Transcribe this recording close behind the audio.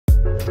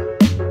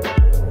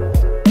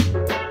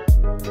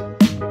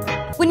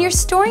When you're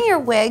storing your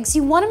wigs,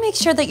 you want to make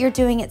sure that you're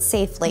doing it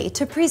safely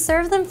to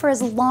preserve them for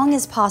as long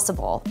as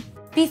possible.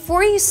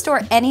 Before you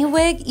store any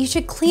wig, you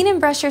should clean and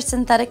brush your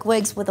synthetic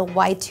wigs with a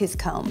wide tooth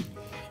comb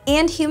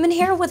and human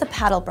hair with a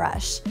paddle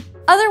brush.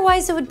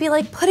 Otherwise, it would be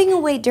like putting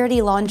away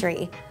dirty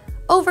laundry.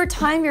 Over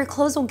time, your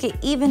clothes will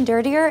get even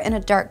dirtier in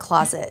a dark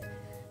closet.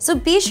 So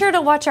be sure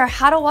to watch our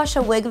How to Wash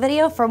a Wig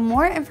video for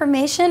more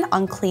information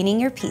on cleaning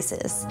your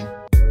pieces.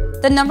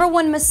 The number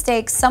one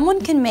mistake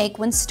someone can make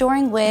when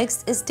storing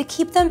wigs is to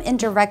keep them in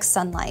direct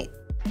sunlight.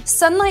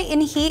 Sunlight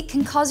and heat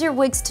can cause your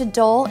wigs to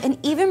dull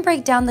and even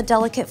break down the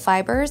delicate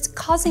fibers,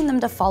 causing them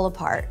to fall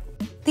apart.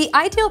 The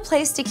ideal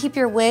place to keep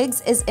your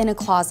wigs is in a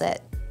closet.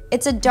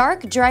 It's a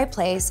dark, dry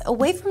place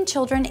away from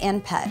children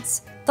and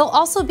pets. They'll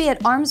also be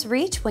at arm's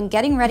reach when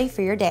getting ready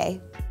for your day.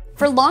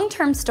 For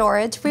long-term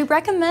storage, we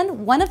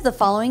recommend one of the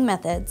following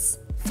methods.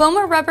 Foam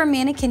or rubber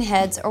mannequin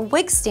heads or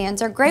wig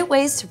stands are great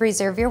ways to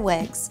preserve your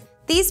wigs.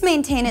 These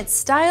maintain its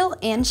style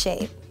and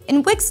shape.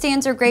 And wig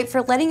stands are great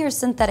for letting your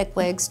synthetic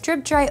wigs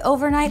drip dry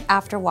overnight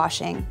after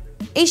washing.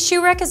 A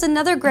shoe rack is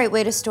another great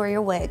way to store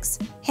your wigs.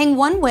 Hang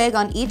one wig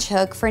on each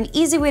hook for an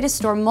easy way to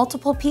store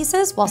multiple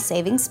pieces while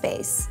saving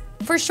space.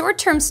 For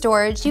short-term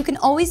storage, you can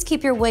always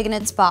keep your wig in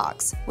its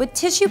box, with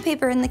tissue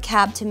paper in the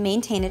cap to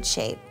maintain its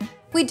shape.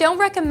 We don't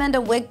recommend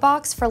a wig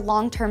box for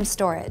long-term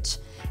storage,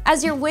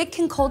 as your wig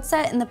can cold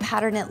set in the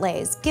pattern it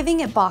lays, giving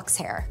it box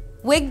hair.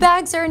 Wig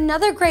bags are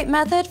another great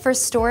method for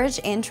storage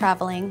and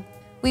traveling.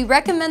 We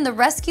recommend the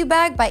Rescue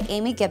Bag by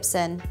Amy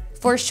Gibson.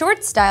 For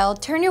short style,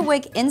 turn your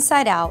wig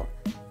inside out,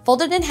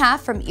 fold it in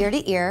half from ear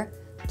to ear,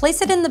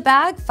 place it in the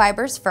bag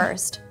fibers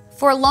first.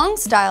 For long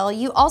style,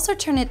 you also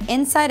turn it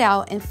inside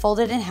out and fold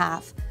it in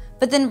half,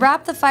 but then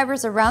wrap the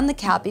fibers around the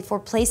cap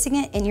before placing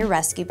it in your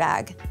rescue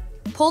bag.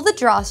 Pull the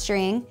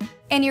drawstring,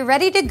 and you're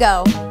ready to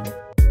go.